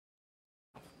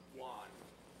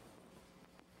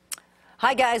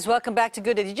Hi guys, welcome back to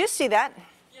Good Day. Did you just see that?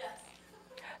 Yes.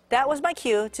 That was my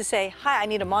cue to say, hi, I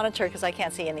need a monitor because I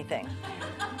can't see anything.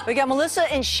 We got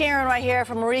Melissa and Sharon right here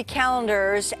from Marie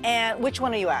Callendar's, and which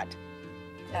one are you at?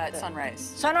 At Sunrise.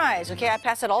 Sunrise, okay, I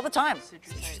pass it all the time.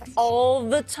 All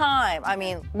the time, I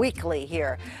mean weekly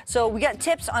here. So we got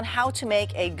tips on how to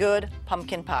make a good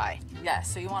pumpkin pie.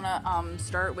 Yes, so you want to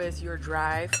start with your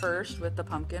dry first with the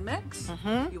pumpkin mix.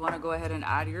 You want to go ahead and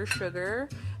add your sugar,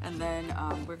 and then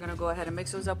we're going to go ahead and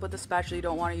mix those up with the spatula. You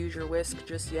don't want to use your whisk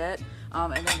just yet.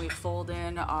 And then we fold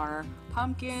in our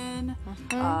pumpkin,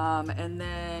 and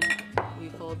then we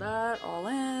fold that all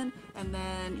in, and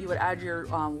then you would add your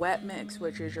wet mix,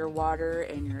 which is your water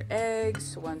and your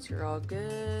eggs. Once you're all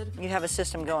good. You have a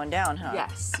system going down, huh?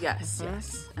 Yes, yes,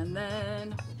 yes. And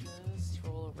then just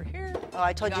roll over here. Oh,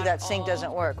 I told you that sink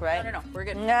doesn't work, right? No, we're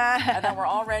good. Nah. And then we're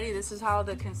all ready. This is how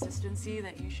the consistency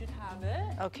that you should have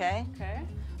it. Okay. Okay.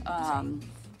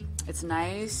 It's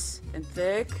nice and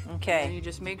thick. Okay. And you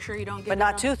just make sure you don't get But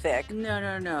not too thick.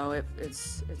 No.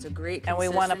 It's a great consistency. And we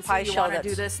want a pie shell You want to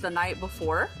do this the night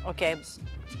before. Okay,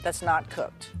 that's not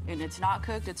cooked. And it's not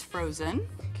cooked, it's frozen.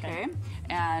 Okay.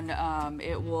 And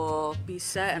it will be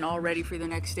set and all ready for the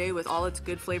next day with all its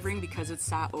good flavoring because it's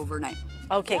sat overnight.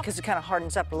 Okay, because it kind of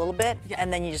hardens up a little bit,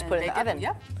 and then you just put it in the oven.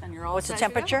 Yep. And you're all What's the set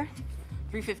to go. temperature?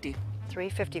 350.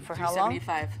 350 for how long?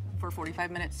 375 for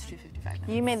 45 minutes to 55 minutes.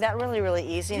 You made that really, really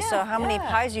easy. Yeah, so how many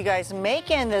pies you guys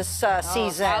making this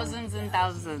season? Thousands and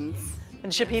thousands.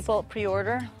 And should people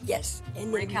pre-order? Yes.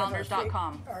 And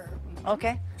MarieCallendars.com.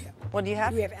 Okay. What do you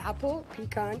have? We have apple,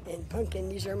 pecan, and pumpkin.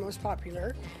 These are most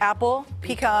popular. Apple,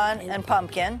 pecan, and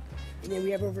pumpkin. And then we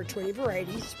have over 20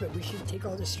 varieties, but we should take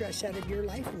all the stress out of your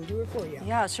life and do it for you.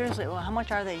 Yeah, seriously. Well, how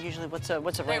much are they usually? What's a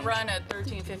range? They run at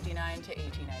 $13.59 to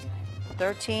 $18.99.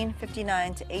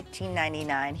 $13.59 to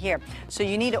 $18.99 here. So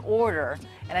you need to order,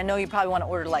 and I know you probably want to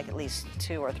order like at least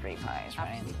 2 or 3 pies,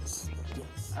 right? Yes.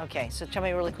 Okay, so tell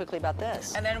me really quickly about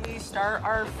this. And then we start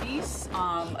our feast.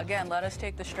 Again, let us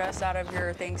take the stress out of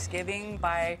your Thanksgiving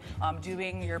by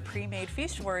doing your pre-made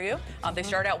feast for you. They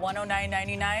start at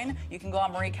 $109.99. You can go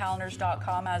on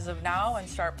MarieCallendars.com as of now and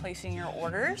start placing your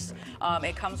orders.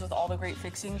 It comes with all the great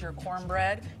fixings, your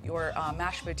cornbread, your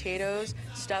mashed potatoes,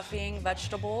 stuffing,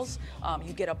 vegetables.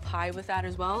 You get a pie with that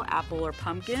as well, apple or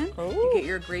pumpkin. Ooh. You get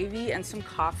your gravy and some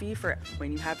coffee for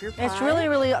when you have your pie. It's really,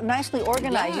 really nicely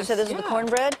organized. You said this is the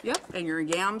cornbread? Yep, and your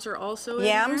yams are also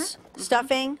Yams, in there.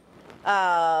 stuffing,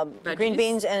 green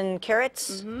beans and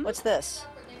carrots. What's this?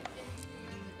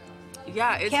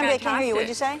 Yeah, it's Can't fantastic. hear you. What'd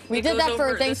you say? We did that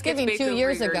for Thanksgiving 2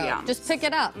 years ago. Just pick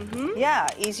it up. Yeah,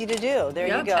 easy to do. There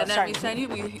you go. And then we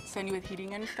send you with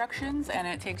heating instructions, and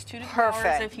it takes 2 to 3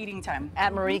 hours of heating time.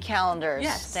 At Marie Callendar's.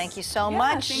 Yes. Thank you so Yeah,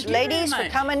 much, thank you very ladies, for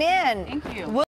much. coming in. Thank you.